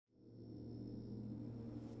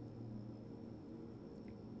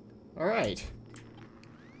Alright.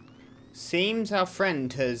 Seems our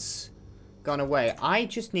friend has gone away. I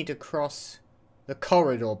just need to cross the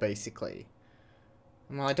corridor, basically.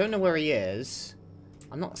 Well, I don't know where he is.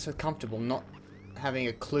 I'm not so comfortable not having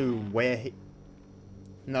a clue where he...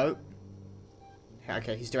 No.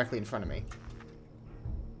 Okay, he's directly in front of me.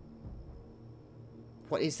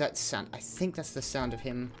 What is that sound? I think that's the sound of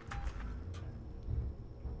him.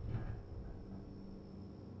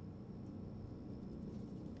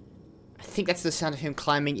 I think that's the sound of him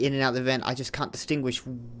climbing in and out the vent. I just can't distinguish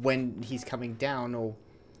when he's coming down or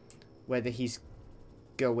whether he's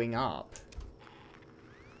going up.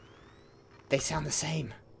 They sound the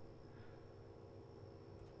same.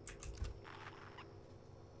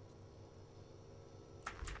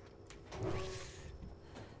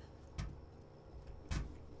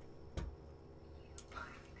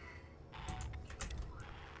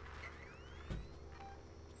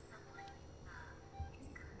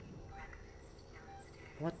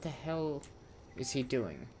 What the hell is he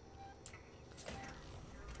doing?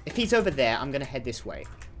 If he's over there, I'm gonna head this way.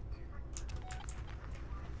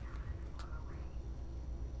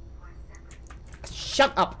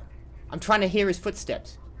 Shut up! I'm trying to hear his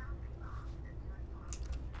footsteps.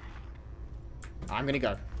 I'm gonna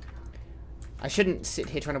go. I shouldn't sit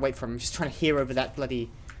here trying to wait for him. I'm just trying to hear over that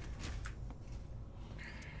bloody...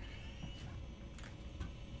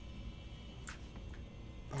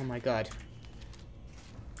 Oh my god.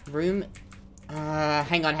 Room...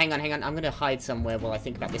 hang on. I'm gonna hide somewhere while I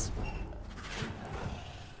think about this.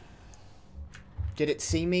 Did it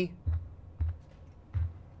see me?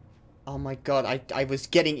 Oh my god, I was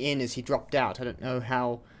getting in as he dropped out. I don't know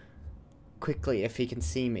how quickly, if he can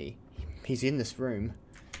see me. He's in this room.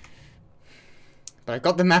 But I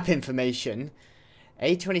got the map information.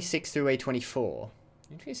 A26 through A24.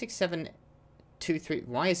 A26, 7, 2, 3...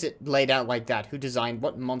 Why is it laid out like that? Who designed...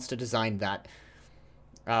 What monster designed that?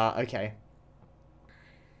 Okay.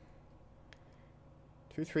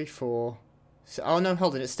 2, 3, 4... So, oh no,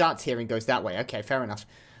 hold on. It starts here and goes that way. Okay, fair enough.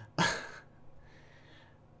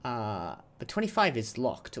 But 25 is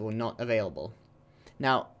locked or not available.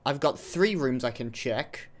 Now, I've got 3 rooms I can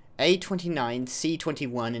check. A29,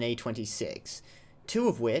 C21, and A26. 2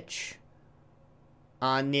 of which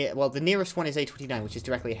are near... Well, the nearest one is A29, which is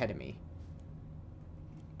directly ahead of me.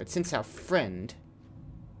 But since our friend...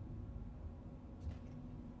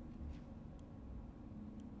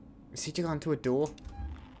 Is he just gone through a door?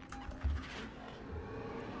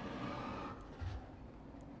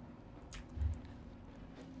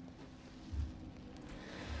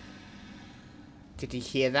 Did he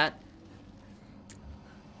hear that?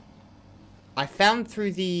 I found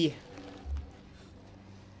through the...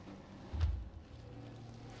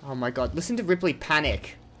 Oh my god, listen to Ripley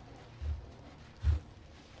panic.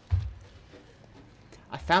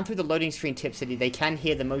 I found through the loading screen tips that they can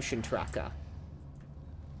hear the motion tracker.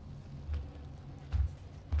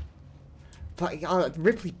 But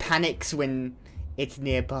Ripley panics when it's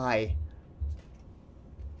nearby.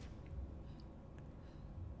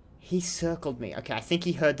 He circled me. Okay, I think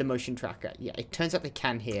he heard the motion tracker. Yeah, it turns out they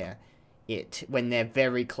can hear it when they're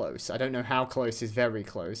very close. I don't know how close is very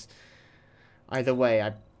close. Either way,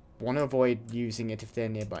 I want to avoid using it if they're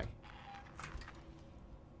nearby.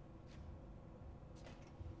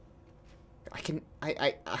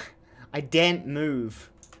 I daren't move.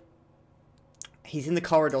 He's in the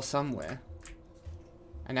corridor somewhere.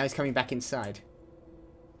 And now he's coming back inside.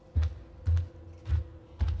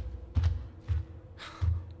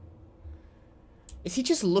 Is he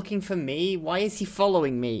just looking for me? Why is he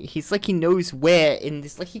following me? He's like he knows where in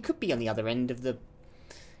this... Like, he could be on the other end of the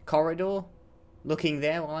corridor, looking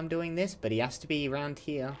there while I'm doing this, but he has to be around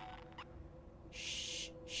here. Shh,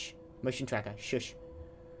 shh. Motion tracker, shush.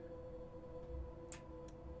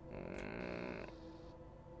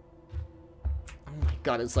 Oh my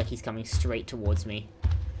god, it's like he's coming straight towards me.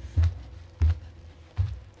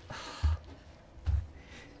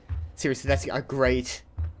 Seriously, that's a great...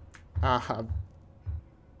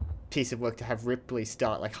 piece of work to have Ripley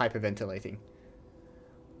start like hyperventilating.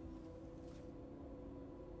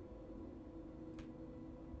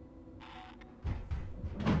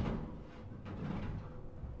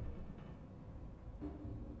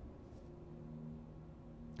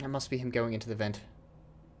 That must be him going into the vent.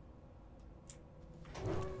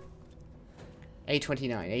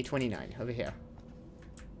 A29, over here.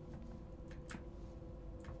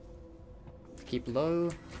 Keep low.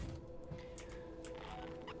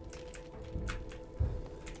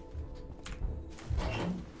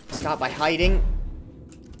 Start by hiding.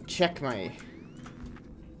 Check my...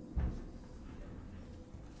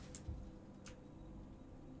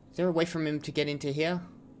 Is there a way for him to get into here?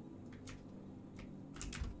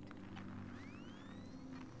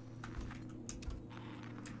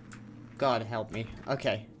 God help me.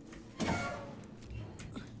 Okay.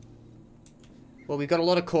 Well, we've got a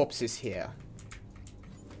lot of corpses here.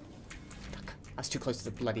 Fuck. I was too close to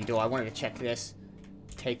the bloody door. I wanted to check this.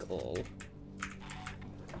 Take all.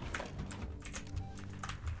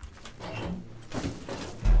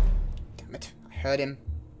 Damn it. I heard him.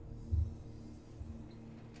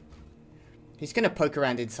 He's gonna poke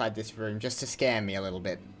around inside this room just to scare me a little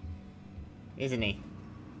bit. Isn't he?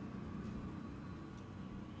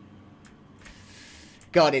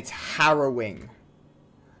 God, it's harrowing.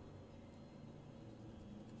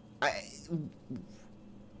 I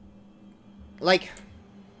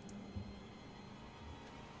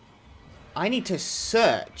need to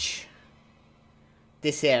search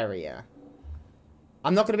this area.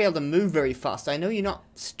 I'm not going to be able to move very fast. I know you're not,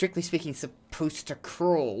 strictly speaking, supposed to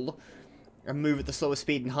crawl and move at the slowest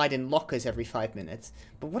speed and hide in lockers every 5 minutes.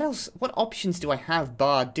 But what else? What options do I have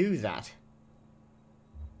bar do that?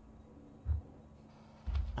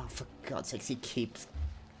 Oh, for God's sakes, he keeps...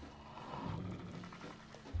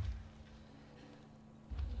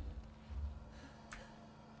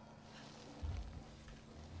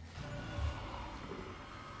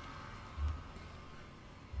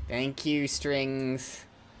 Thank you, strings.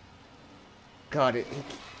 God,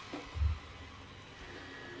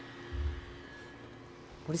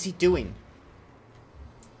 what is he doing?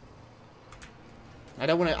 I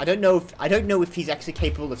don't know if he's actually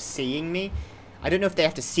capable of seeing me. I don't know if they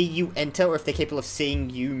have to see you enter or if they're capable of seeing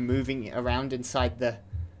you moving around inside the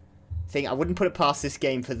thing. I wouldn't put it past this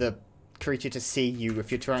game for the creature to see you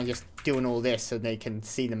if you're trying just doing all this so they can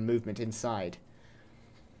see the movement inside.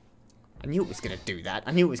 I knew it was going to do that.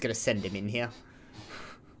 I knew it was going to send him in here.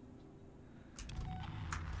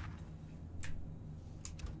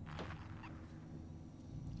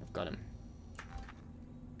 I've got him.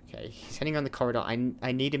 Okay, he's heading on the corridor.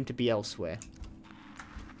 I need him to be elsewhere.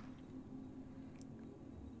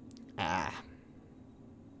 Ah.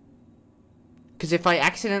 Because if I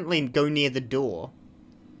accidentally go near the door,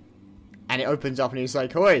 and it opens up and he's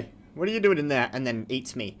like, "Oi, what are you doing in there?" and then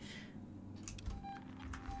eats me.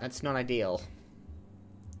 That's not ideal.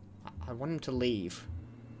 I want him to leave.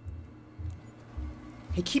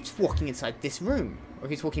 He keeps walking inside this room. Or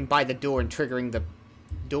he's walking by the door and triggering the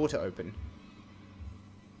door to open.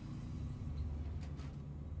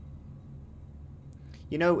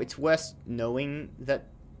 You know, it's worth knowing that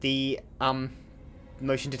the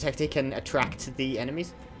motion detector can attract the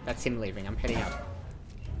enemies. That's him leaving. I'm heading out.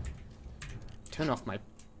 Turn off my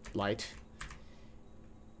light.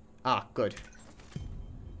 Ah, good.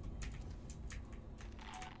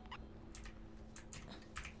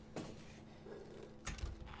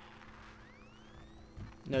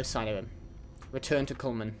 No sign of him. Return to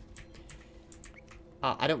Coleman.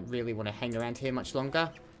 I don't really want to hang around here much longer.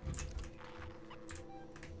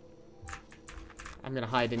 I'm going to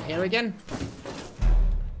hide in here again.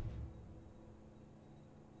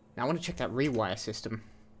 Now I want to check that rewire system.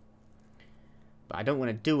 But I don't want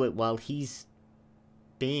to do it while he's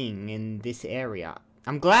being in this area.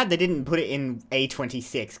 I'm glad they didn't put it in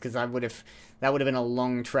A26 because that would have been a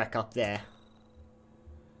long trek up there.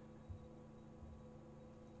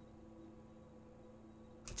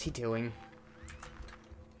 What's he doing?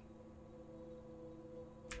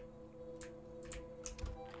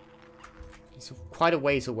 He's quite a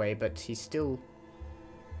ways away, but he's still...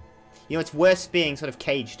 You know, it's worse being sort of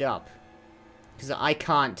caged up. Because I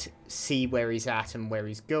can't see where he's at and where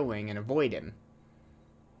he's going and avoid him.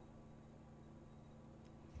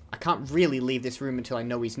 I can't really leave this room until I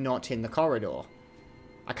know he's not in the corridor.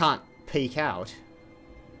 I can't peek out.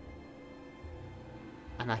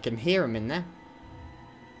 And I can hear him in there.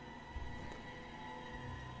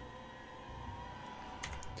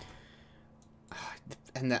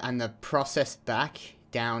 And the process back,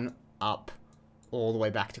 down, up, all the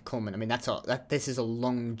way back to Coleman. I mean, this is a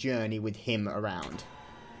long journey with him around.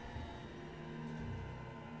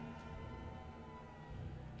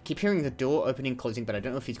 I keep hearing the door opening, closing, but I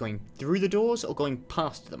don't know if he's going through the doors or going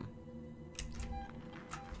past them.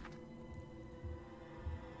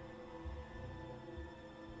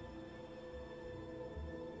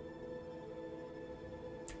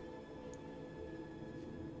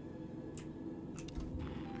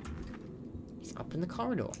 Up in the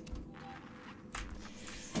corridor.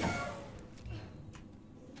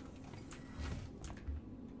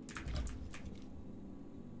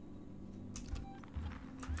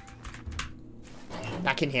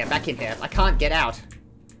 Back in here, back in here. I can't get out.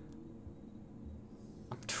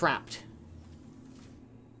 I'm trapped.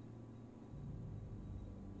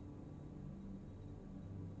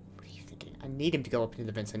 What are you thinking? I need him to go up into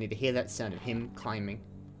the vents. I need to hear that sound of him climbing.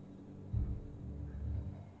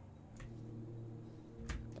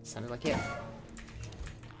 Sounded like it.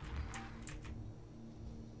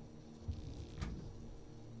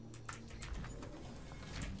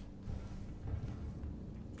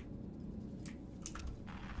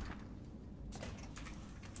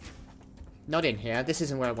 Not in here. This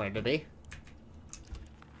isn't where I wanted to be.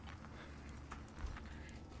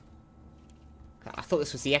 I thought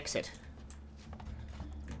this was the exit.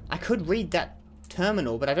 I could read that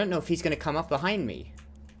terminal, but I don't know if he's going to come up behind me.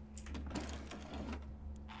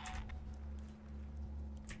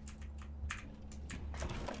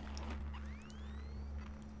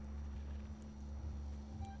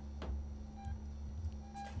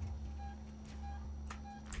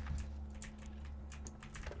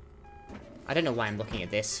 I don't know why I'm looking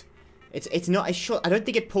at this. It's not as short. I don't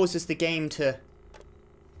think it pauses the game to...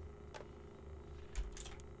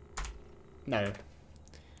 No.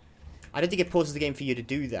 I don't think it pauses the game for you to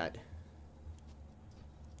do that.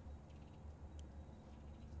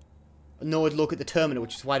 Nor would look at the terminal,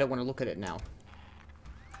 which is why I don't want to look at it now.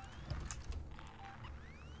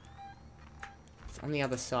 It's on the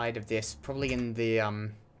other side of this, probably in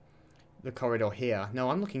the corridor here.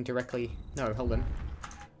 No, I'm looking directly... No, hold on.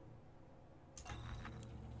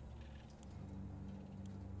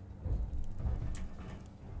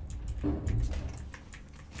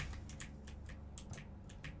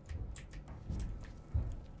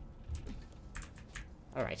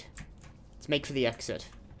 Alright. Let's make for the exit.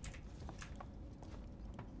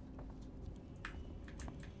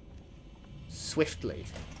 Swiftly.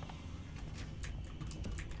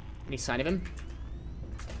 Any sign of him?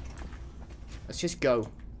 Let's just go.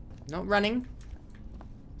 Not running.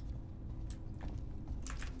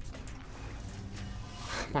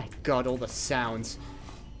 My god, all the sounds.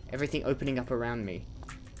 Everything opening up around me.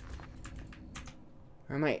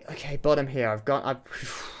 Where am I? Okay, bottom here.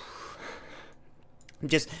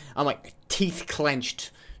 I'm like teeth clenched,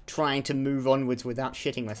 trying to move onwards without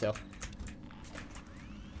shitting myself.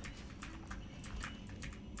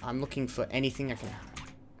 I'm looking for anything I can...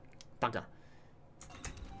 Bugger.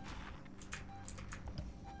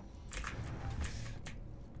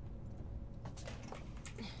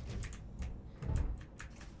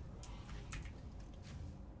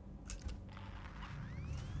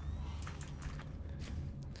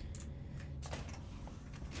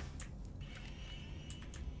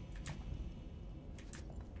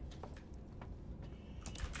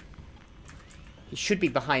 He should be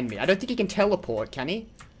behind me. I don't think he can teleport, can he?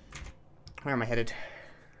 Where am I headed?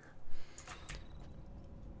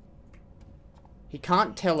 He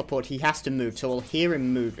can't teleport. He has to move, so I'll hear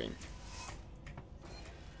him moving.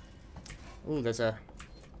 Ooh, there's a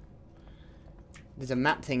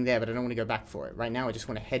map thing there, but I don't want to go back for it. Right now, I just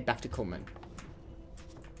want to head back to Coleman.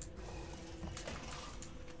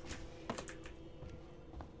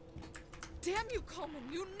 Damn you, Coleman!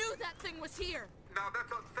 You knew that thing was here! Now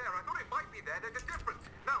that's unfair. I thought it might be there. There's a difference.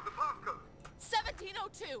 Now, the passcode.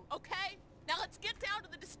 1702, okay? Now let's get down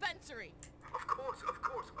to the dispensary. Of course, of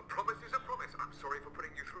course. A promise is a promise. I'm sorry for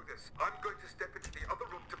putting you through this. I'm going to step into the other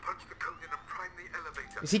room to punch the code in and prime the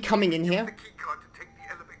elevator. Is he coming in here? Use the key card to take the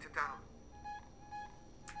elevator down.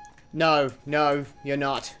 No, no, you're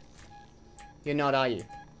not. You're not, are you?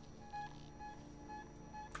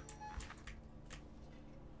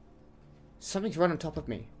 Something's right on top of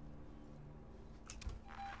me.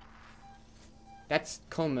 That's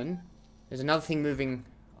Coleman. There's another thing moving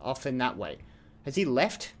off in that way. Has he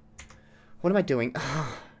left? What am I doing?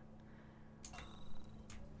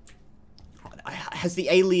 Has the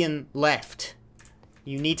alien left?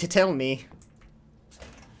 You need to tell me.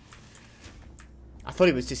 I thought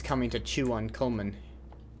he was just coming to chew on Coleman.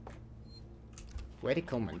 Where did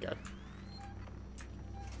Coleman go?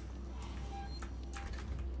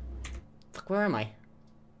 Fuck, where am I?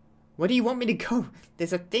 Where do you want me to go?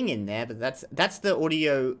 There's a thing in there, but that's the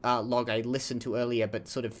audio log I listened to earlier, but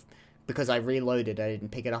sort of because I reloaded, I didn't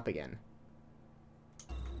pick it up again.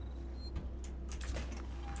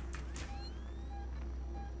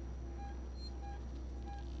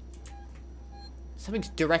 Something's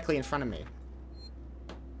directly in front of me.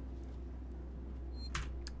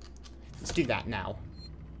 Let's do that now.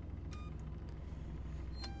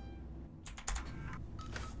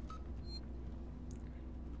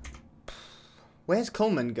 Where's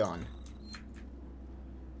Coleman gone?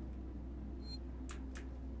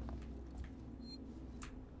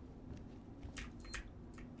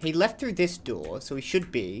 He left through this door, so he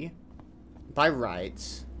should be, by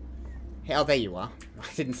rights. Hey, oh, there you are.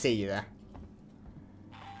 I didn't see you there.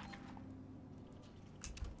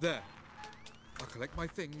 There. I'll collect my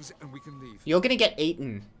things and we can leave. You're gonna get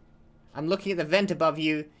eaten. I'm looking at the vent above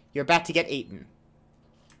you. You're about to get eaten.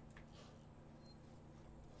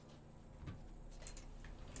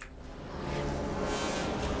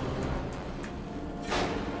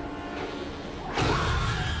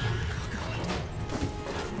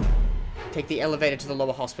 Take the elevator to the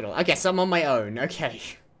lower hospital. I guess I'm on my own. Okay.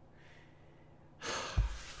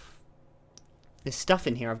 There's stuff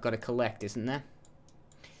in here I've got to collect, isn't there?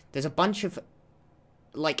 There's a bunch of,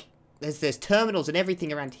 like, there's terminals and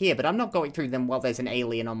everything around here, but I'm not going through them while there's an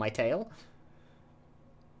alien on my tail.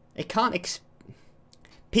 It can't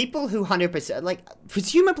people who 100%, like,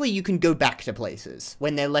 presumably you can go back to places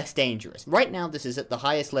when they're less dangerous. Right now, this is at the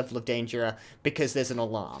highest level of danger because there's an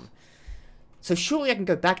alarm. So surely I can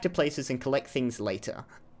go back to places and collect things later.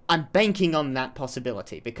 I'm banking on that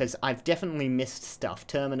possibility because I've definitely missed stuff.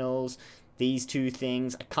 Terminals, these two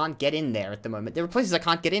things. I can't get in there at the moment. There are places I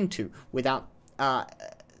can't get into without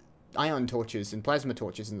ion torches and plasma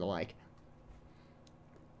torches and the like.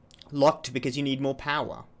 Locked because you need more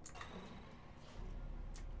power.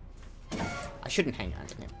 I shouldn't hang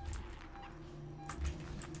around in here.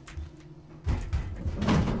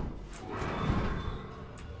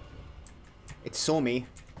 It saw me.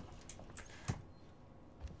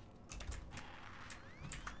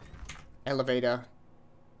 Elevator.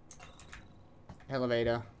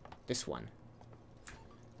 Elevator. This one.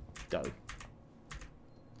 Go.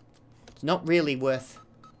 It's not really worth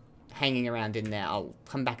hanging around in there. I'll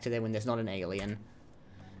come back to there when there's not an alien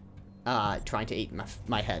trying to eat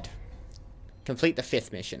my head. Complete the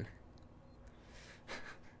 5th mission.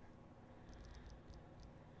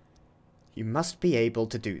 You must be able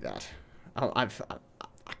to do that. Oh, I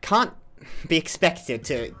can't be expected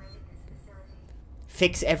to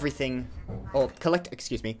fix everything, or collect,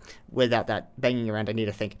 excuse me, without that banging around. I need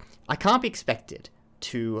to think. I can't be expected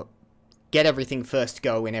to get everything first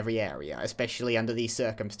go in every area, especially under these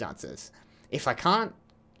circumstances. If I can't,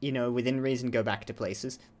 you know, within reason go back to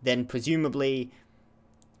places, then presumably,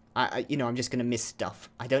 you know, I'm just gonna miss stuff.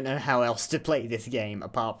 I don't know how else to play this game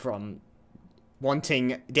apart from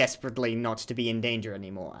wanting desperately not to be in danger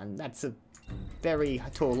anymore, and that's a very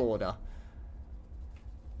tall order.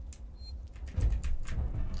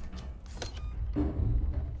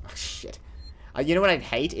 Oh, shit. You know what I'd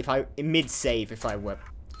hate? If I, mid-save, if I were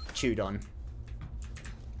chewed on.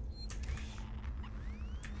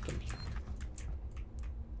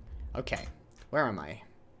 Okay, where am I?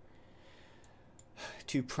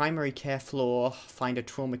 To primary care floor, find a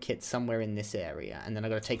trauma kit somewhere in this area, and then I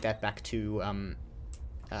gotta take that back to,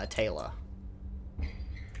 Taylor.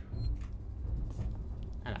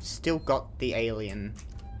 And I've still got the alien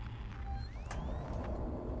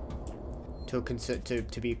to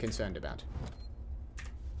be concerned about.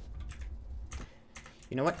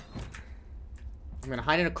 You know what? I'm gonna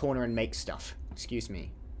hide in a corner and make stuff. Excuse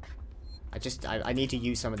me. I need to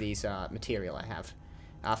use some of these, material I have.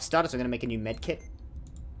 For starters, I'm gonna make a new med kit.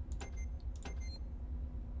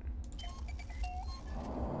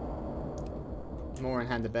 More on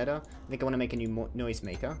hand the better. I think I want to make a new noise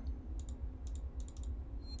maker.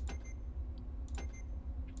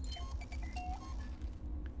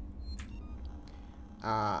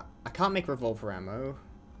 I can't make revolver ammo.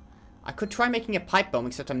 I could try making a pipe bomb,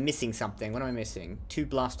 except I'm missing something. What am I missing? 2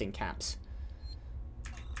 blasting caps.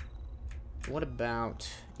 What about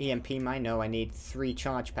EMP mine? No, I need 3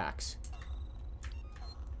 charge packs.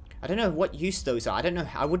 I don't know what use those are. I don't know.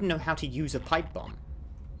 I wouldn't know how to use a pipe bomb.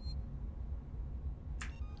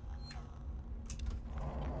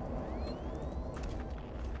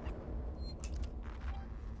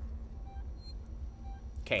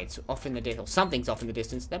 Okay, it's off in the distance. Something's off in the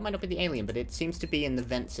distance. That might not be the alien, but it seems to be in the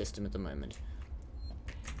vent system at the moment.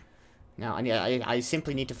 Now, I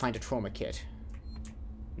simply need to find a trauma kit.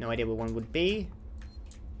 No idea where one would be.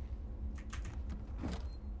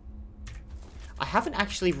 I haven't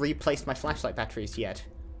actually replaced my flashlight batteries yet.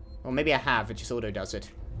 Or maybe I have, it just auto-does it.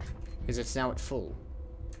 Because it's now at full.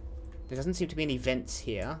 There doesn't seem to be any vents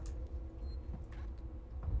here.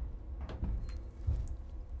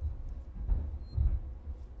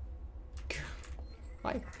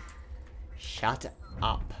 Why? Shut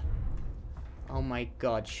up. Oh my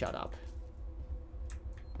god, shut up.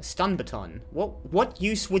 A stun baton. What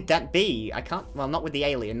use would that be? I can't... Well, not with the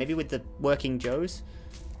alien. Maybe with the working Joes?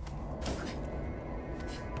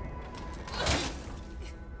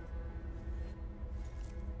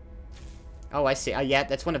 Oh, I see. Yeah,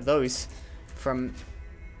 that's one of those from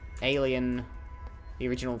Alien, the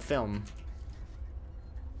original film.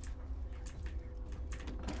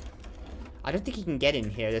 I don't think he can get in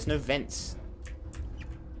here. There's no vents.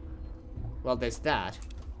 Well, there's that.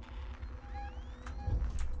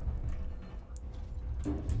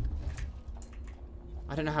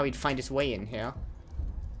 I don't know how he'd find his way in here.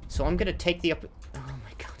 So I'm gonna take the oh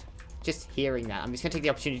my god. Just hearing that, I'm just gonna take the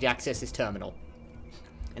opportunity to access this terminal.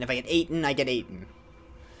 And if I get eaten, I get eaten.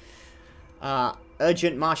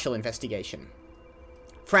 Urgent marshal investigation.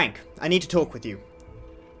 Frank, I need to talk with you.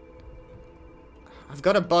 I've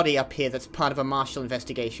got a body up here that's part of a Marshall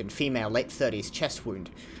investigation. Female, late 30s, chest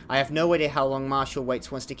wound. I have no idea how long Marshall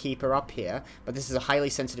wants to keep her up here, but this is a highly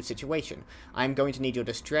sensitive situation. I'm going to need your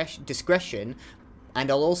discretion, and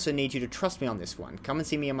I'll also need you to trust me on this one. Come and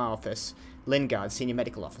see me in my office. Lingard, Senior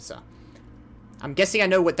Medical Officer. I'm guessing I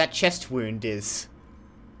know what that chest wound is.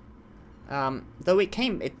 Though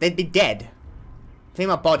they'd be dead.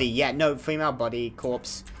 Female body, yeah, no, female body,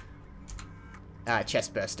 corpse.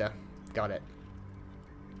 Chest burster. Got it.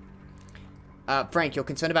 Frank, your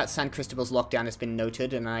concern about San Cristobal's lockdown has been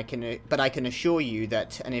noted, and but I can assure you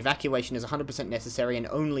that an evacuation is 100% necessary and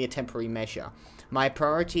only a temporary measure. My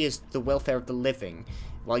priority is the welfare of the living,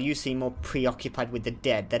 while you seem more preoccupied with the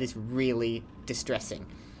dead. That is really distressing.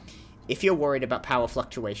 If you're worried about power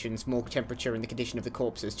fluctuations, more temperature, and the condition of the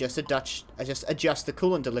corpses, just adjust the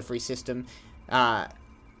coolant delivery system.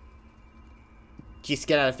 Just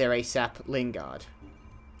get out of there ASAP, Lingard.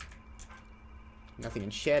 Nothing in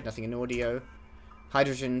shed, nothing in audio.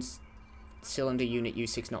 Hydrogen cylinder unit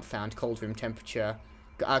U6 not found. Cold room temperature.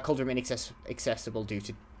 Cold room inaccessible due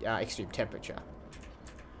to extreme temperature.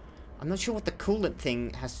 I'm not sure what the coolant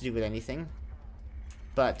thing has to do with anything.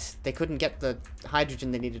 But they couldn't get the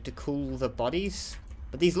hydrogen they needed to cool the bodies.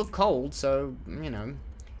 But these look cold, so, you know.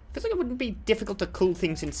 Feels like it wouldn't be difficult to cool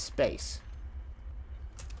things in space.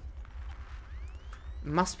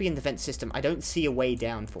 Must be in the vent system. I don't see a way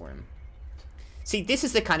down for him. See, this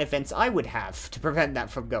is the kind of vents I would have to prevent that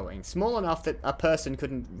from going. Small enough that a person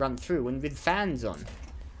couldn't run through, and with fans on.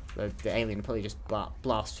 The alien would probably just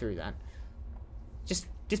blast through that. Just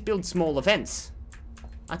build smaller vents.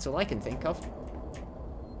 That's all I can think of.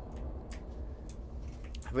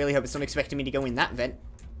 I really hope it's not expecting me to go in that vent.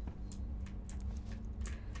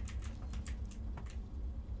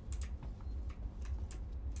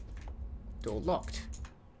 Door locked.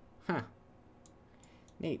 Huh.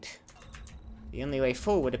 Neat. The only way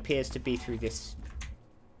forward appears to be through this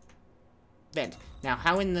vent. Now,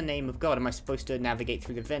 how in the name of God am I supposed to navigate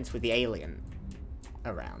through the vents with the alien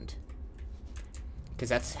around? Because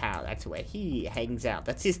that's where he hangs out.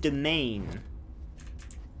 That's his domain.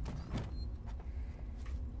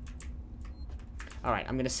 Alright,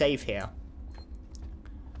 I'm gonna save here.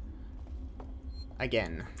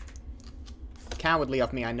 Again. Cowardly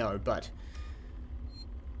of me, I know, but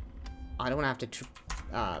I don't want to have to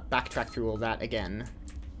backtrack through all that again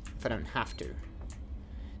if I don't have to.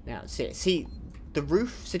 Now, see, the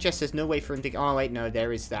roof suggests there's no way for him to... Oh, wait, no,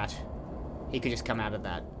 there is that. He could just come out of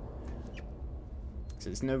that. So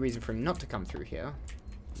there's no reason for him not to come through here.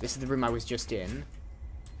 This is the room I was just in.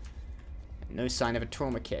 No sign of a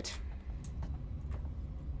trauma kit.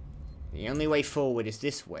 The only way forward is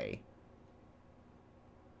this way.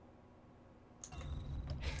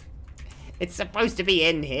 It's supposed to be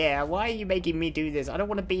in here. Why are you making me do this? I don't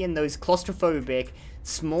want to be in those claustrophobic,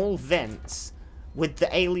 small vents with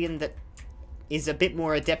the alien that is a bit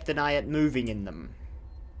more adept than I at moving in them.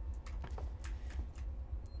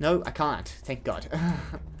 No, I can't. Thank God.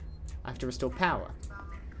 I have to restore power.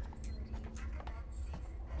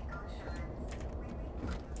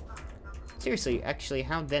 Seriously, actually,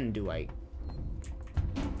 how then do I...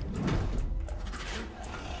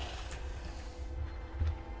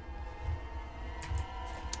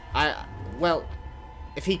 Well,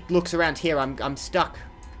 if he looks around here, I'm stuck.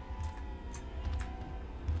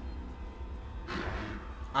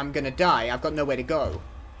 I'm gonna die. I've got nowhere to go.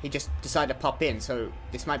 He just decided to pop in, so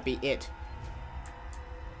this might be it.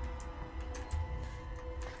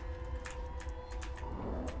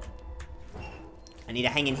 I need to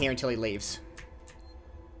hang in here until he leaves.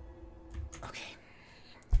 Okay.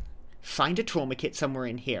 Find a trauma kit somewhere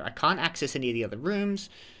in here. I can't access any of the other rooms.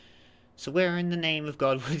 So where in the name of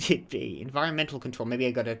God would it be? Environmental control. Maybe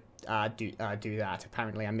I gotta do that.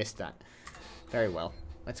 Apparently I missed that. Very well.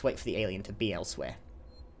 Let's wait for the alien to be elsewhere.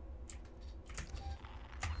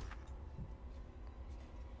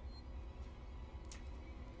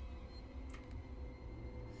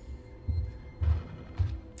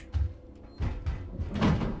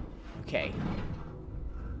 Okay.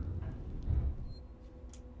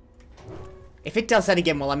 If it does that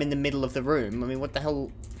again while I'm in the middle of the room, I mean, what the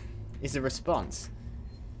hell is the response?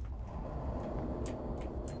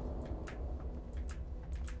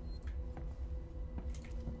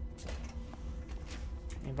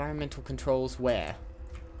 Environmental controls where?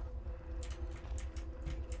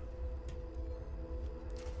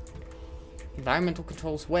 Environmental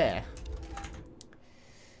controls where?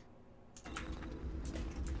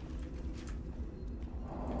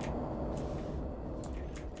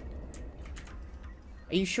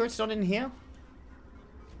 Are you sure it's not in here?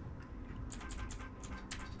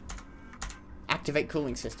 Activate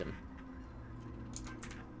cooling system.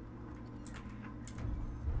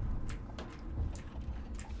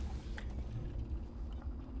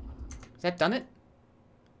 Has that done it?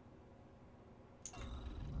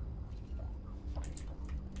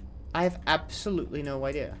 I have absolutely no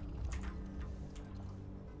idea.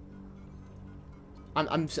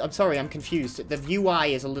 I'm sorry, I'm confused. The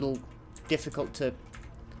UI is a little difficult to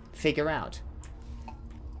figure out.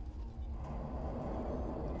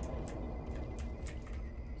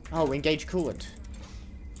 Oh, engage coolant.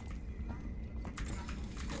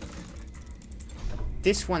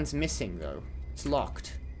 This one's missing, though. It's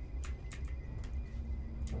locked.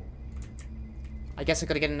 I guess I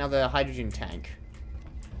gotta get another hydrogen tank.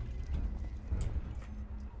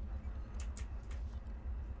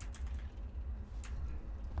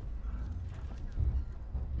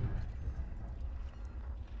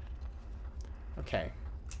 Okay.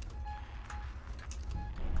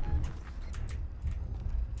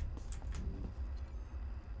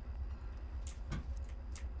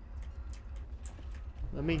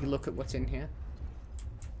 Let me look at what's in here.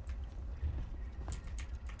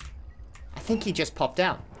 I think he just popped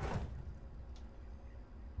out.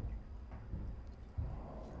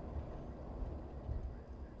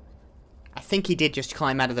 I think he did just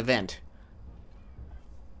climb out of the vent.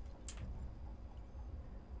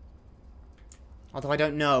 Although I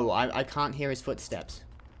don't know. I can't hear his footsteps.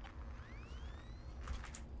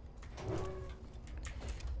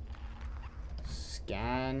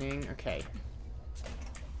 Scanning. Okay.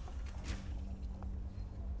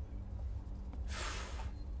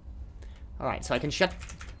 Alright, so I can shut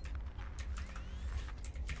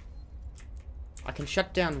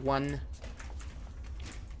down one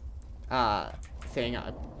thing.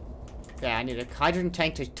 Yeah, I need a hydrogen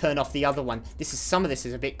tank to turn off the other one. Some of this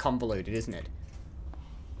is a bit convoluted, isn't it?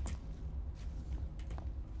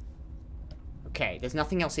 Okay, there's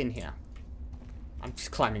nothing else in here. I'm just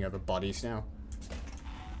climbing over bodies now.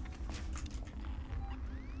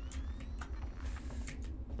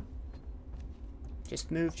 Just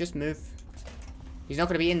move, just move. He's not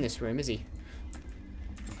going to be in this room, is he?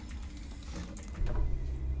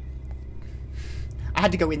 I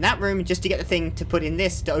had to go in that room just to get the thing to put in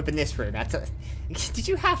this, to open this room. Did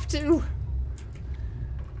you have to?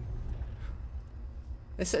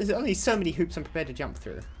 There's only so many hoops I'm prepared to jump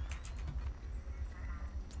through.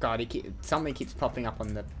 God, something keeps popping up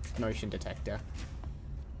on the motion detector.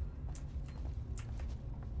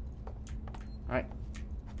 Alright.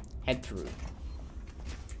 Head through.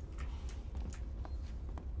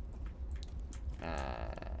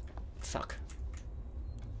 Fuck.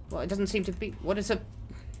 Well, it doesn't seem to be... What is a...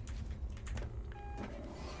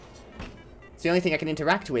 It's the only thing I can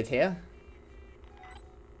interact with here.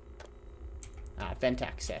 Ah, vent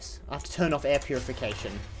access. I have to turn off air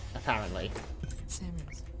purification, apparently.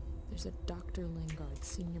 Samuels, there's a Dr. Lingard,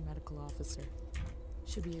 senior medical officer.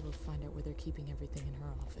 Should be able to find out where they're keeping everything in her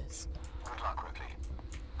office. Good luck, Ripley.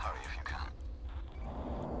 Hurry if you can.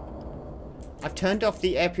 I've turned off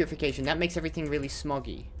the air purification. That makes everything really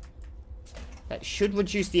smoggy. That should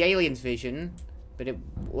reduce the alien's vision, but it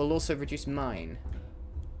will also reduce mine.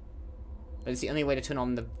 But it's the only way to turn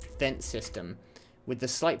on the vent system. With the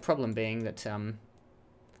slight problem being that, that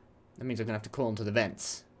means I'm gonna have to call into the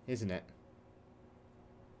vents, isn't it?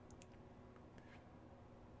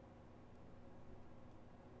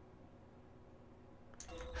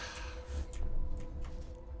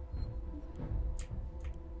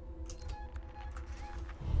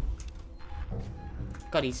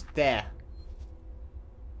 God, he's there.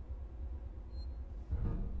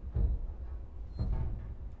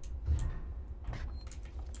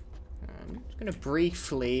 I'm just gonna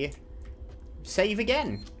briefly save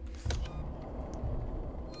again.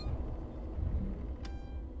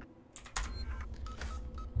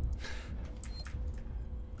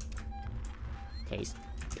 Okay,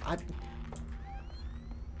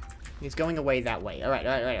 he's going away that way. Alright.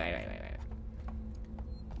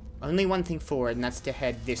 Only one thing forward, and that's to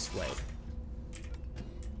head this way.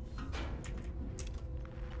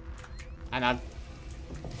 And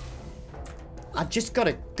I've just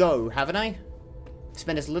gotta go, haven't I?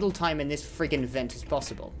 Spend as little time in this friggin' vent as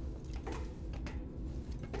possible.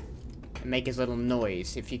 And make as little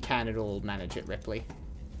noise, if you can at all manage it, Ripley.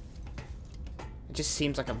 It just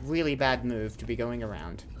seems like a really bad move to be going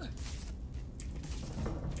around.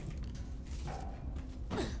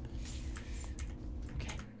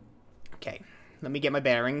 Okay, let me get my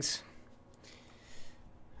bearings.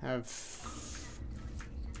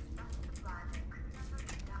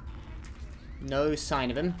 No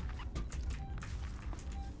sign of him.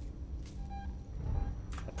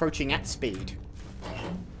 Approaching at speed.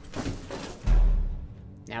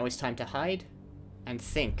 Now it's time to hide and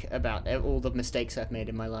think about all the mistakes I've made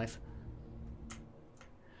in my life.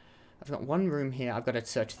 I've got one room here. I've got to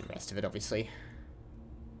search the rest of it, obviously.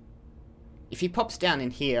 If he pops down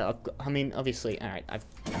in here, I mean, obviously, alright,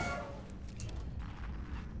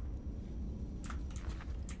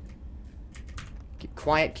 keep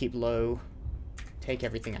quiet, keep low, take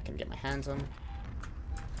everything I can get my hands on.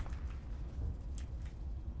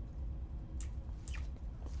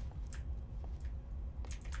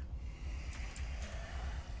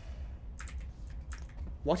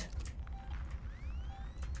 What?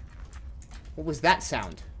 What was that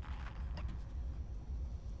sound?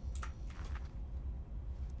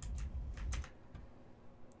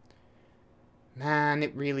 Man,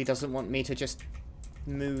 it really doesn't want me to just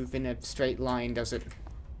move in a straight line, does it?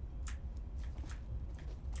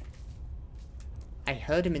 I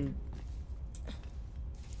heard him in... I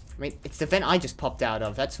mean, it's the vent I just popped out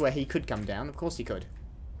of. That's where he could come down. Of course he could.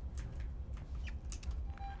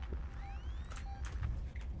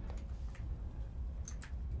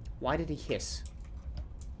 Why did he hiss?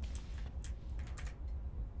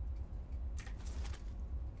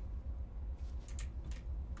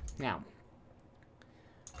 Now.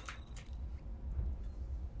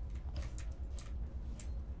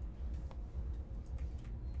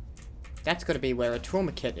 That's got to be where a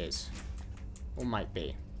trauma kit is. Or might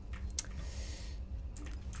be.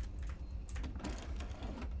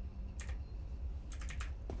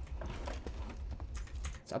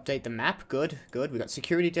 Let's update the map. Good, good. We got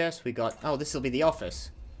security desk. We got... Oh, this will be the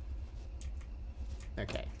office.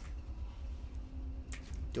 Okay.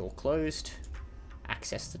 Door closed.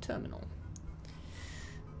 Access the terminal.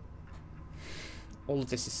 All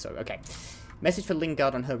of this is so... Okay. Message for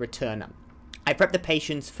Lingard on her return. I prep the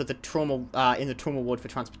patients for the trauma in the trauma ward for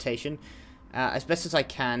transportation as best as I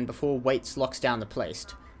can before Waits locks down the place.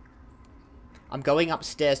 I'm going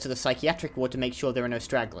upstairs to the psychiatric ward to make sure there are no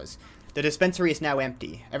stragglers. The dispensary is now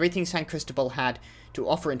empty. Everything San Cristobal had to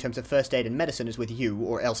offer in terms of first aid and medicine is with you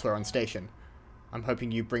or elsewhere on station. I'm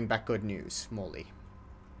hoping you bring back good news, Morley.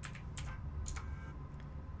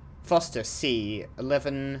 Foster C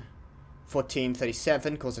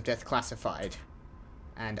 11-14-37, cause of death classified,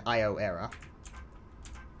 and IO error.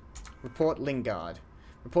 Report Lingard.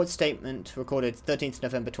 Report statement recorded 13th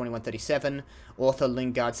November 2137. Author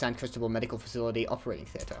Lingard, San Cristobal Medical Facility, Operating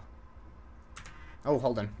Theatre. Oh,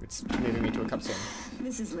 hold on. It's moving me to a cutscene.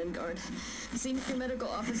 This is Lingard, Senior Medical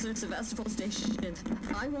Officer at Sevastopol Station.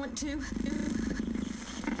 I want to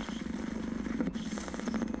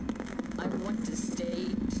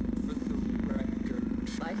state For the record.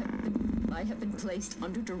 I have been placed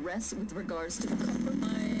under duress with regards to the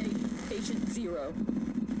compromised patient 0.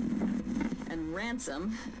 And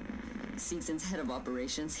Ransom, Seegson's head of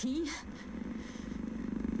operations, he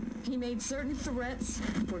made certain threats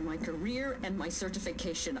for my career and my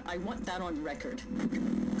certification. I want that on record.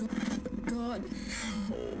 God,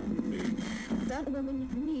 help me. That woman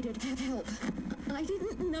needed help. I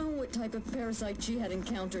didn't know what type of parasite she had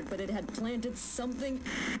encountered, but it had planted something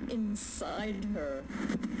inside her.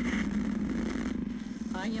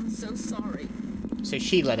 I am so sorry. So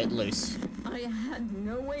she let it loose. I had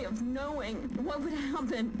no way of knowing what would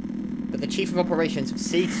happen. But the Chief of Operations of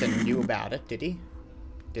Seegson knew about it, did he?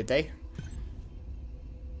 Did they?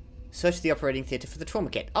 Search the operating theatre for the trauma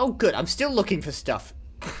kit. Oh, good. I'm still looking for stuff.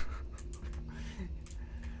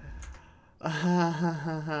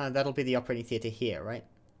 That'll be the operating theatre here, right?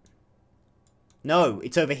 No,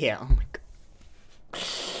 it's over here. Oh my god.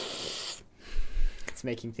 It's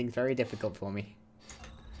making things very difficult for me.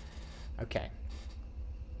 Okay.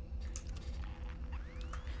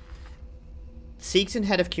 Seegson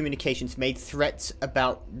head of communications made threats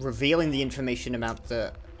about revealing the information about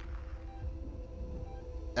the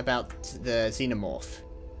xenomorph.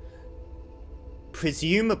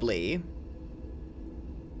 Presumably,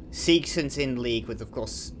 Seegson's in league with, of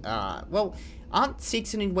course, well, aren't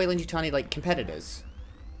Seegson and Weyland-Yutani, like, competitors?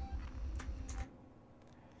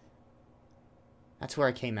 That's where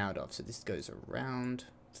I came out of, so this goes around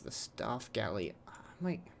to the staff galley.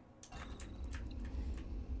 Wait.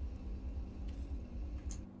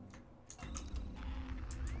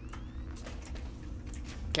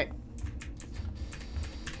 Okay.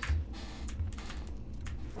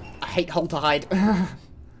 I hate hold to hide. I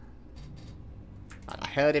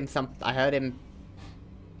heard him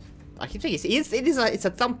I keep saying it's a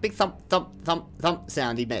thumping thump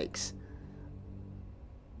sound he makes.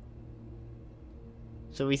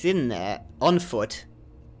 So he's in there, on foot,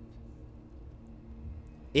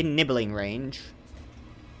 in nibbling range.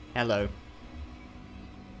 Hello.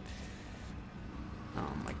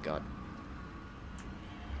 Oh my god.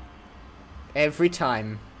 Every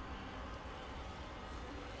time.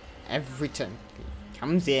 Every time. He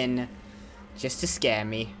comes in just to scare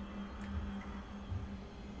me.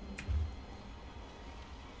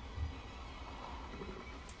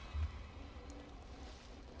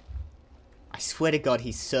 I swear to God,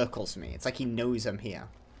 he circles me. It's like he knows I'm here.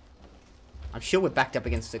 I'm sure we're backed up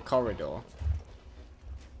against the corridor.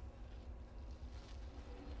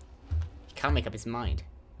 He can't make up his mind.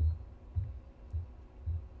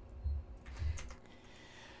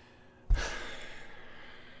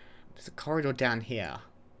 There's a corridor down here.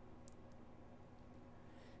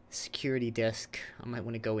 Security desk I might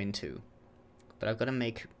want to go into. But I've got to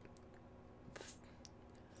make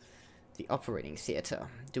the operating theater.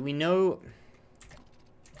 Do we know...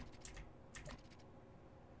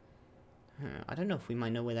 I don't know if we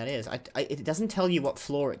might know where that is. It doesn't tell you what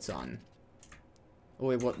floor it's on.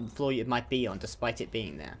 Or what floor it might be on, despite it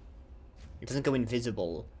being there. It doesn't go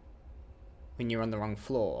invisible when you're on the wrong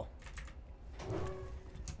floor.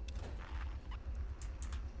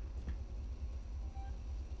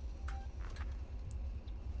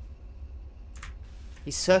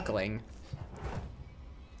 He's circling.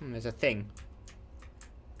 There's a thing.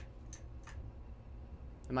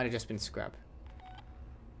 It might have just been scrub.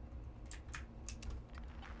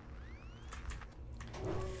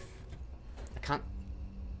 I can't...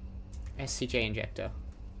 SCJ injector.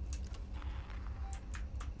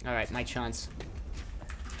 Alright, my chance.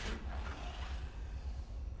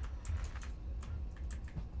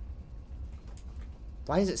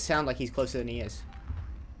 Why does it sound like he's closer than he is?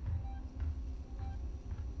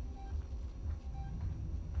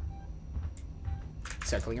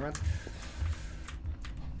 Circling around.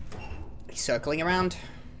 He's circling around.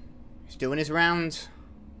 He's doing his rounds.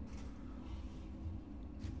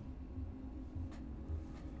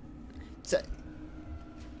 So,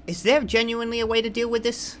 is there genuinely a way to deal with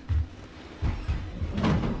this?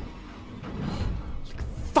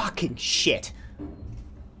 Fucking shit.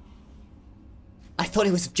 I thought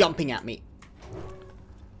he was jumping at me.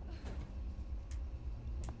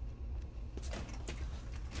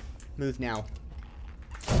 Move now.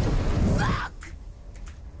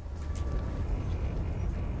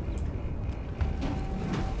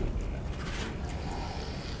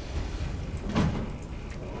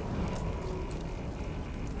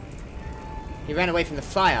 He ran away from the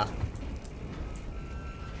fire.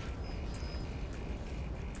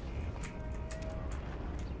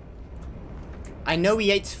 I know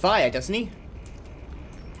he hates fire, doesn't he?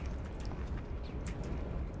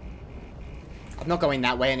 I'm not going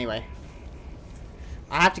that way anyway.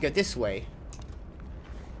 I have to go this way.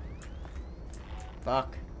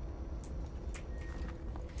 Fuck.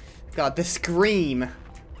 God, the scream.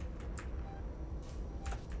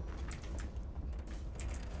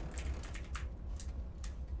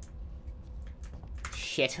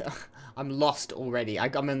 Shit. I'm lost already.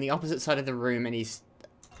 I'm on the opposite side of the room and he's...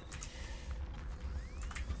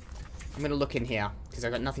 I'm gonna look in here, because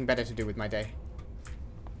I've got nothing better to do with my day.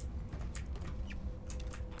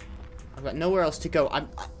 I've got nowhere else to go.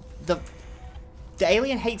 The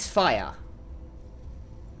alien hates fire.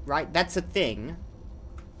 Right? That's a thing.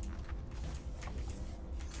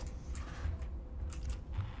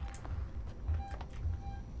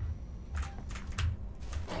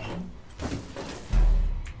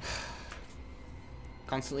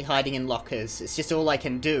 Constantly hiding in lockers. It's just all I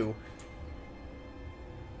can do.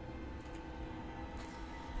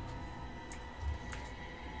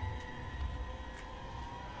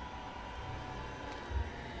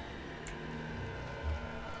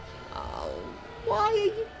 Oh, why are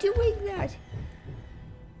you doing that?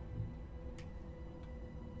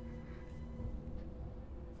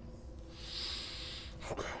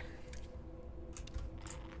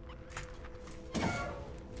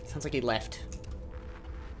 Sounds like he left.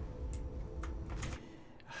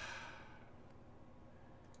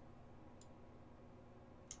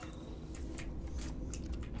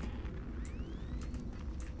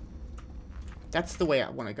 That's the way I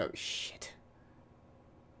want to go. Shit.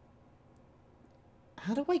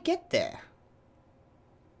 How do I get there?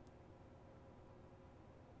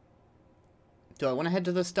 Do I want to head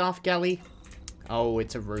to the staff galley? Oh,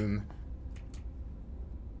 it's a room.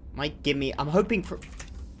 Might give me... I'm hoping for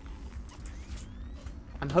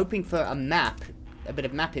a map. A bit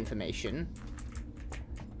of map information.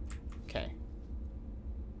 Okay.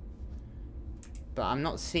 But I'm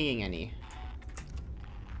not seeing any.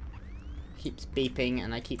 Keeps beeping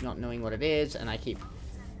and I keep not knowing what it is and I keep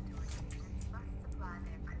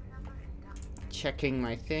checking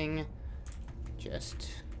my thing. Just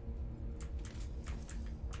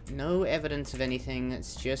no evidence of anything.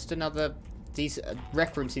 It's just another These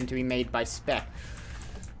rec rooms seem to be made by spec.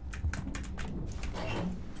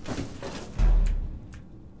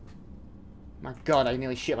 My god, I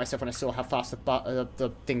nearly shit myself when I saw how fast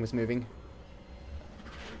the thing was moving.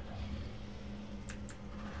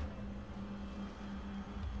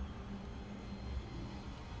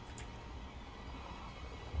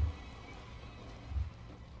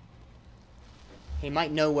 He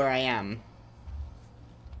might know where I am.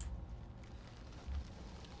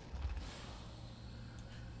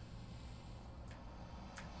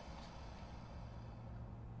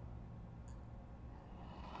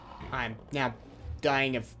 I'm now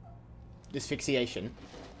dying of asphyxiation.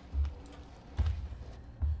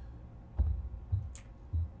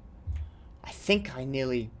 I think I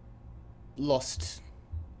nearly lost...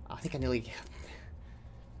 I think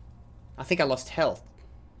I lost health.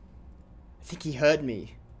 I think he heard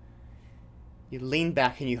me. You lean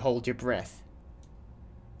back and you hold your breath.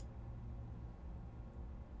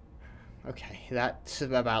 Okay, that's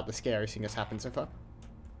about the scariest thing that's happened so far.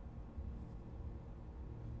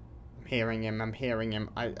 I'm hearing him.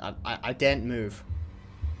 I daren't move.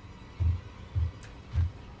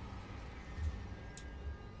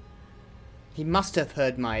 He must have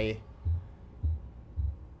heard my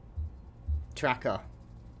tracker.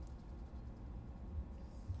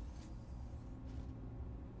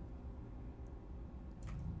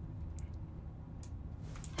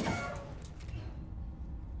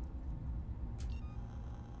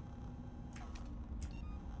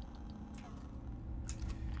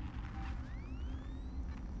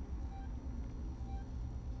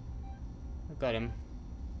 Got him.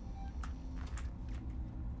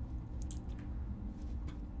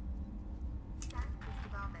 San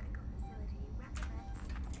Cristobal Medical Facility recommends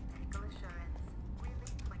medical assurance. Really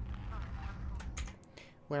 25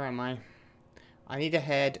 Where am I? I need to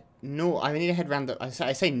head north. I need to head around the... I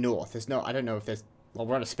say north. There's no... I don't know if there's... Well,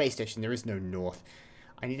 we're on a space station. There is no north.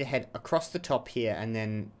 I need to head across the top here and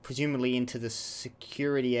then presumably into the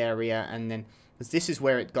security area and then... Because this is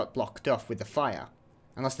where it got blocked off with the fire.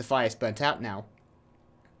 Unless the fire's burnt out now.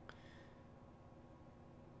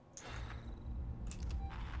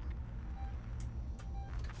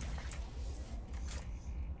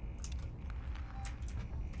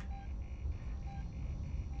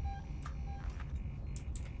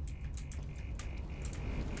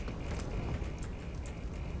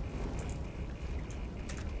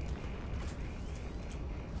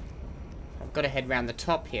 I've got to head round the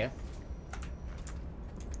top here.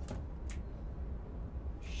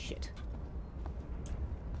 Shit.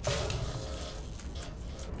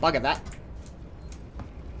 Bugger that.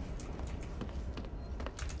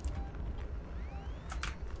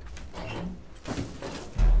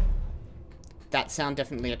 That sound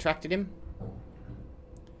definitely attracted him.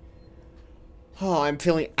 Oh, I'm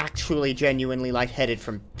feeling actually genuinely lightheaded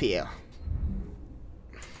from fear.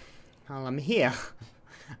 Well, I'm here.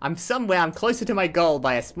 I'm somewhere. I'm closer to my goal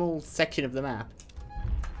by a small section of the map.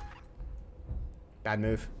 Bad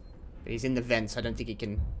move. But he's in the vents. I don't think he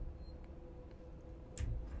can...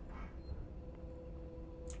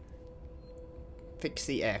 Fix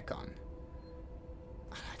the aircon.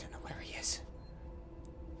 I don't know where he is.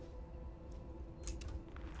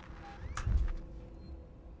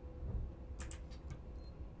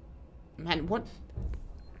 Man, what...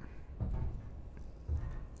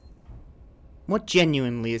 What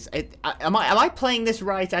genuinely is... Am I playing this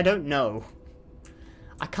right? I don't know.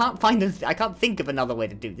 I can't think of another way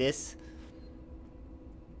to do this.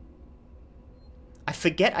 I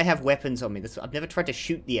forget I have weapons on me. I've never tried to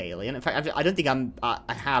shoot the alien. In fact, I don't think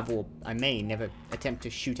I have, or I may never attempt to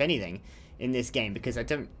shoot anything in this game because I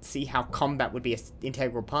don't see how combat would be an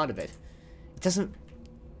integral part of it. It doesn't...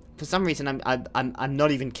 For some reason, I'm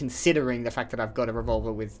not even considering the fact that I've got a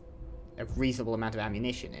revolver with a reasonable amount of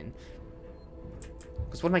ammunition in.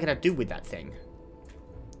 Because what am I going to do with that thing?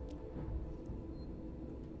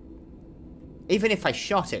 Even if I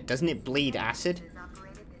shot it, doesn't it bleed acid?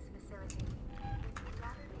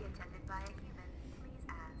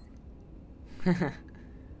 Well,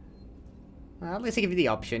 at least I give you the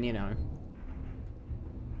option, you know.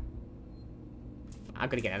 I'm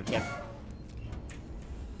gonna get out of here.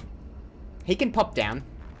 He can pop down.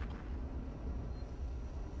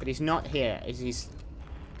 But he's not here. He's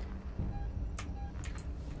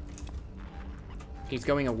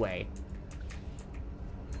going away.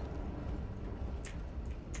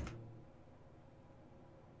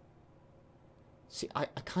 See, I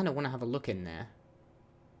kind of want to have a look in there.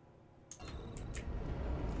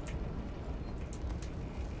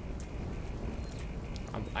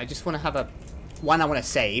 I just want to have a... One, I want to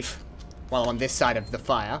save while on this side of the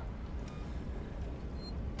fire.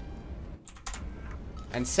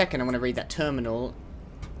 And second, I want to read that terminal.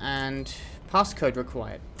 And passcode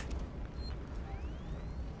required.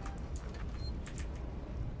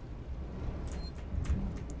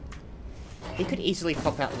 He could easily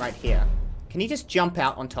pop out right here. Can he just jump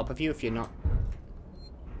out on top of you if you're not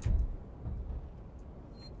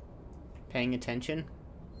paying attention?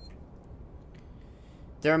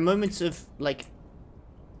 There are moments of, like...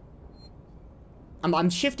 I'm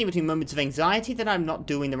shifting between moments of anxiety that I'm not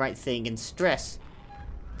doing the right thing and stress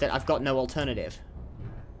that I've got no alternative.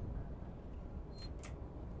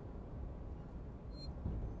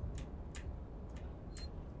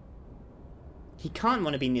 He can't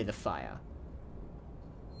want to be near the fire.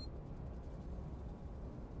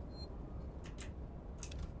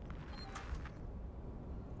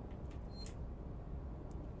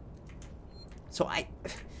 So I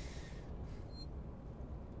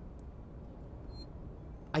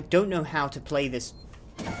don't know how to play this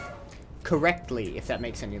correctly, if that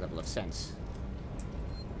makes any level of sense.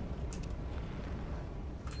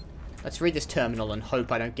 Let's read this terminal and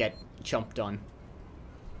hope I don't get jumped on.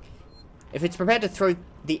 If it's prepared to throw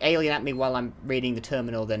the alien at me while I'm reading the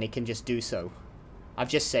terminal, then it can just do so. I've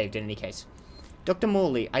just saved in any case. Dr.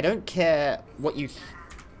 Morley, I don't care what you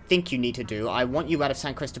think you need to do. I want you out of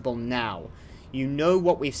San Cristobal now. You know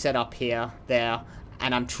what we've set up here, there,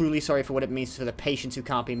 and I'm truly sorry for what it means for the patients who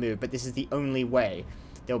can't be moved, but this is the only way.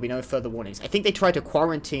 There will be no further warnings. I think they tried to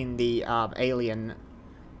quarantine the alien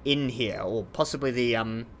in here, or possibly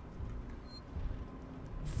the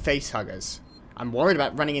facehuggers. I'm worried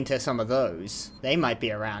about running into some of those. They might be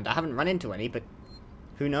around. I haven't run into any, but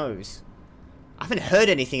who knows? I haven't heard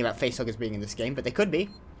anything about facehuggers being in this game, but they could be.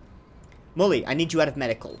 Molly, I need you out of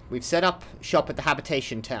medical. We've set up shop at the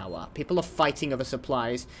habitation tower. People are fighting over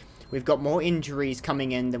supplies. We've got more injuries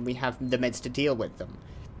coming in than we have the meds to deal with them.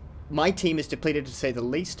 My team is depleted, to say the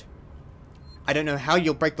least. I don't know how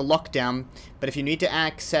you'll break the lockdown, but if you need to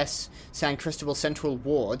access San Cristobal Central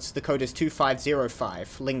Wards, the code is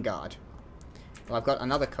 2505, Lingard. Well, I've got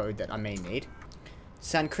another code that I may need.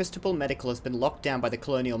 San Cristobal Medical has been locked down by the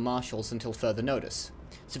Colonial Marshals until further notice.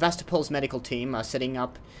 Sevastopol's medical team are setting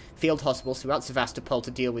up field hospitals throughout Sevastopol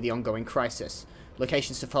to deal with the ongoing crisis.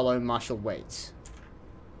 Locations to follow, Marshal waits.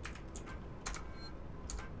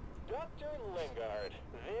 Dr. Lingard,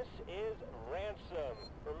 this is Ransom.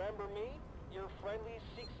 Remember me? Your friendly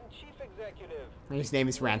Seegson chief executive. His name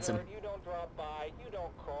is Ransom. Lingard, you don't drop by, you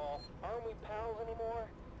don't call. Aren't we pals anymore?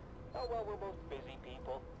 Oh, well, we're both busy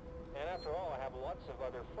people. And after all, I have lots of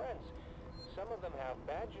other friends. Some of them have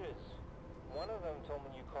badges. One of them told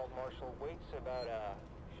me you called Marshal Waits about a,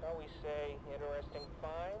 shall we say, interesting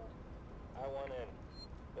find? I want in.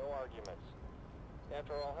 No arguments.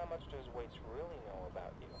 After all, how much does Waits really know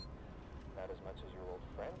about you? Not as much as your old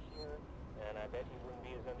friend here. And I bet he wouldn't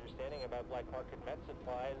be as understanding about black market med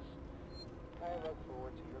supplies. I look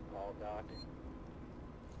forward to your call, Doc.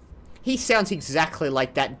 He sounds exactly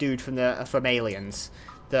like that dude from Aliens.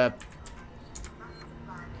 The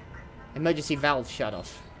emergency valve shut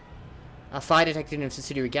off. A fire detected in a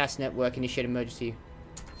subsidiary gas network. Initiate emergency.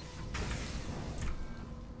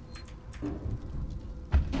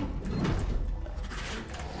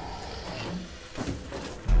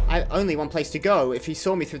 Only one place to go. If he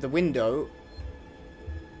saw me through the window,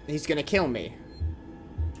 he's gonna kill me.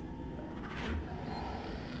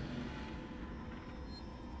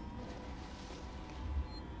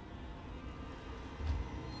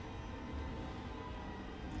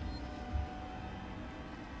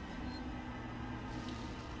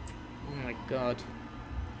 Oh my god.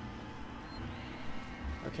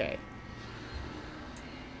 Okay.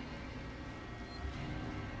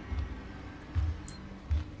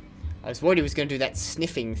 I was worried he was going to do that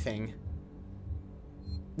sniffing thing.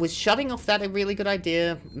 Was shutting off that a really good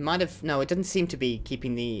idea? Might have... No, it doesn't seem to be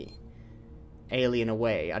keeping the alien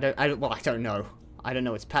away. Well, I don't know. I don't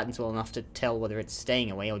know its patterns well enough to tell whether it's staying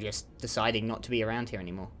away or just deciding not to be around here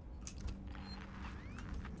anymore.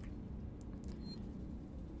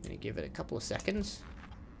 I'm going to give it a couple of seconds.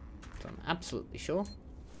 So I'm absolutely sure.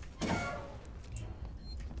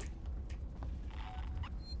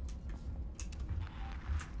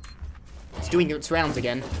 It's doing its rounds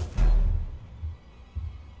again.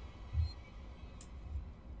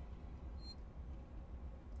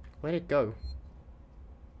 Where'd it go?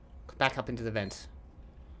 Back up into the vents.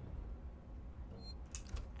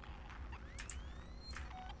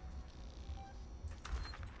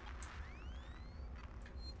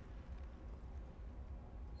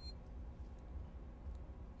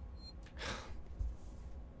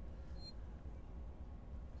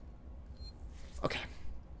 Okay.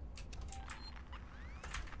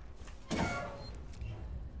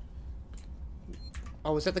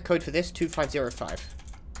 Oh, is that the code for this? 2505.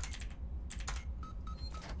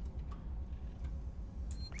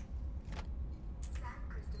 San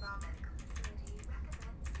Cristobal Medical Facility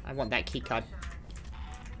recommends I want that key card.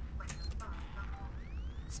 when you're far from home.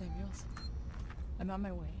 Samuels, I'm on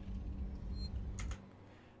my way.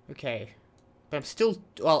 Okay. But I'm still...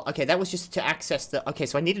 Well, okay, that was just to access the... Okay,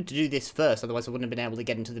 so I needed to do this first, otherwise I wouldn't have been able to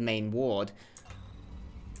get into the main ward.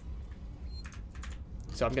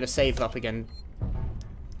 So I'm going to save up again,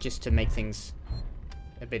 just to make things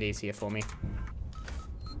a bit easier for me.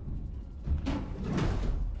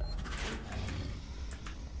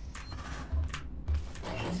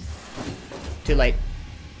 Too late.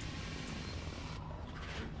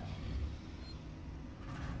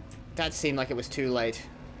 That seemed like it was too late.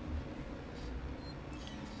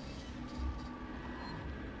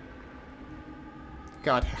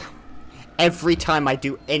 God, every time I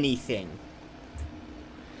do anything.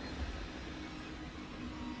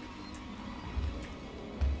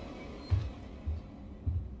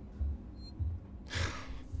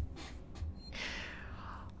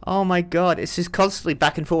 Oh my god, it's just constantly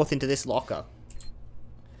back and forth into this locker.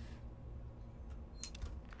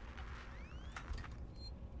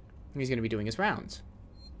 He's going to be doing his rounds.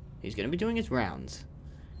 He's going to be doing his rounds.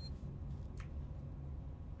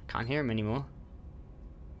 Can't hear him anymore.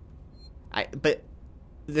 But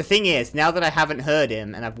the thing is, now that I haven't heard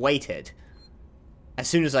him and I've waited, as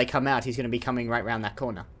soon as I come out, he's going to be coming right round that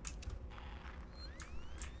corner.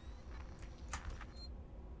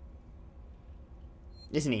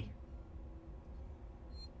 Isn't he?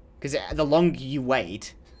 Because the longer you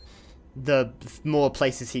wait, the more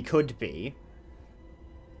places he could be.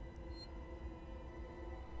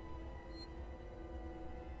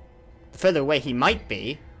 The further away he might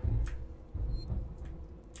be.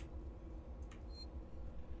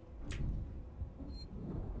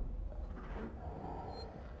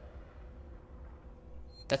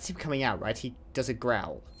 That's him coming out, right? He does a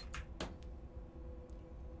growl.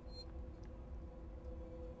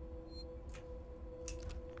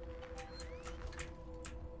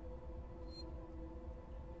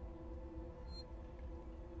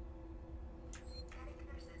 Synthetic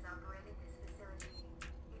nurses operated this facility.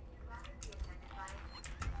 If you'd rather be attended by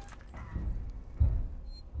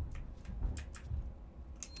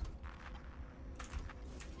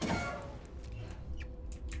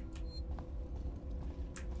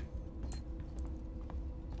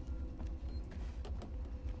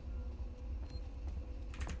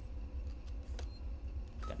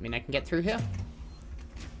That mean I can get through here?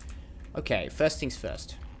 Okay, first things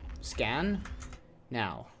first. Scan.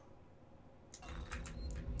 Now.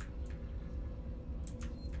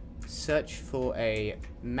 Search for a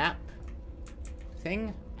map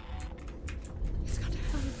thing. He's got to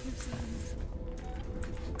help himself.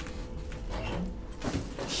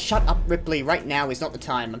 Shut up, Ripley. Right now is not the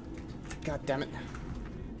time. God damn it.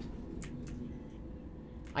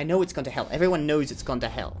 I know it's gone to hell. Everyone knows it's gone to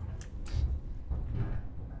hell.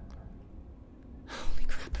 Holy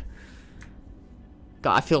crap.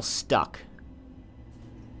 God, I feel stuck.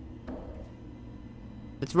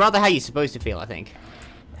 It's rather how you're supposed to feel, I think.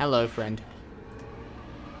 Hello, friend.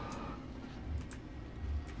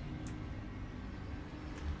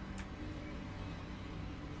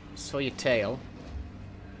 Saw your tail.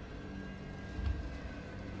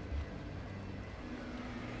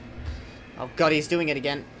 Oh god, he's doing it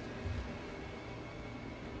again.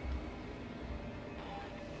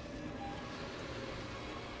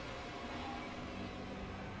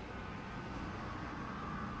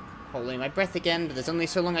 Holding my breath again, but there's only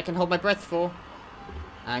so long I can hold my breath for.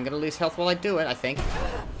 I'm gonna lose health while I do it, I think.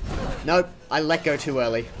 Nope, I let go too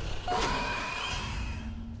early.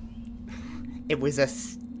 It was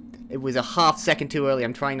a half second too early.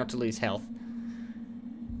 I'm trying not to lose health.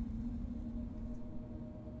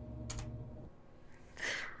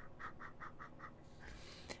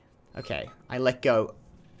 Okay, I let go,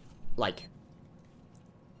 like...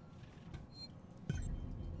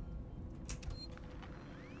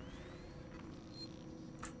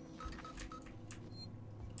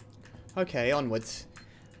 Okay, onwards.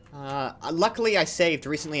 Luckily I saved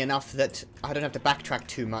recently enough that I don't have to backtrack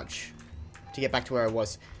too much to get back to where I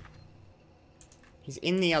was. He's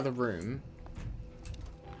in the other room.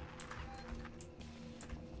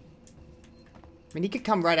 I mean, he could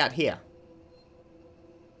come right out here.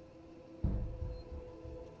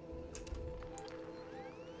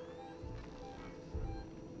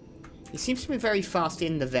 He seems to be very fast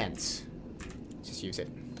in the vents. Let's just use it.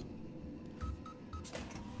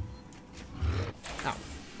 Oh.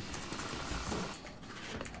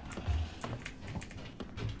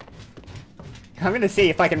 I'm gonna see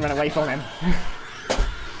if I can run away from him.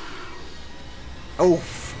 Oh.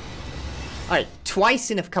 Alright,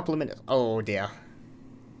 twice in a couple of minutes. Oh dear.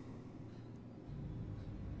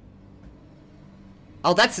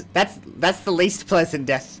 Oh, that's the least pleasant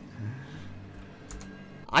death.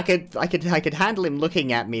 I could handle him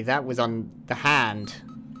looking at me. That was on the hand.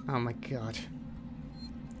 Oh my god.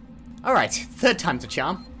 Alright, third time's a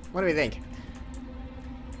charm. What do we think?